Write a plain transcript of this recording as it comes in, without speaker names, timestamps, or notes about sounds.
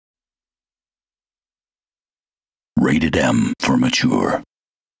Rated M for mature.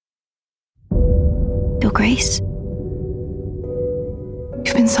 Your Grace,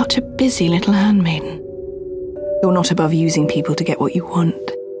 you've been such a busy little handmaiden. You're not above using people to get what you want.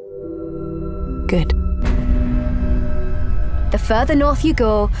 Good. The further north you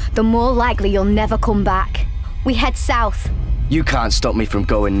go, the more likely you'll never come back. We head south. You can't stop me from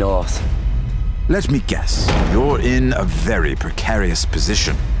going north. Let me guess. You're in a very precarious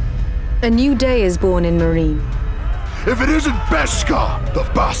position. A new day is born in Marine. If it isn't Beskar, the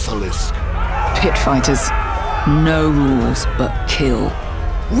Basilisk. Pit fighters. No rules but kill.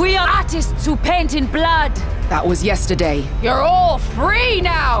 We are artists who paint in blood. That was yesterday. You're all free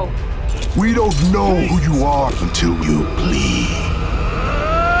now. We don't know who you are until you bleed.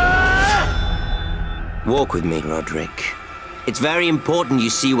 Walk with me, Roderick. It's very important you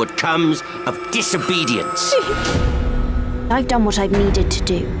see what comes of disobedience. I've done what I've needed to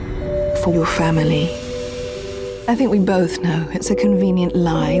do. For your family. I think we both know it's a convenient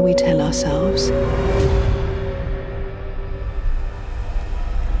lie we tell ourselves.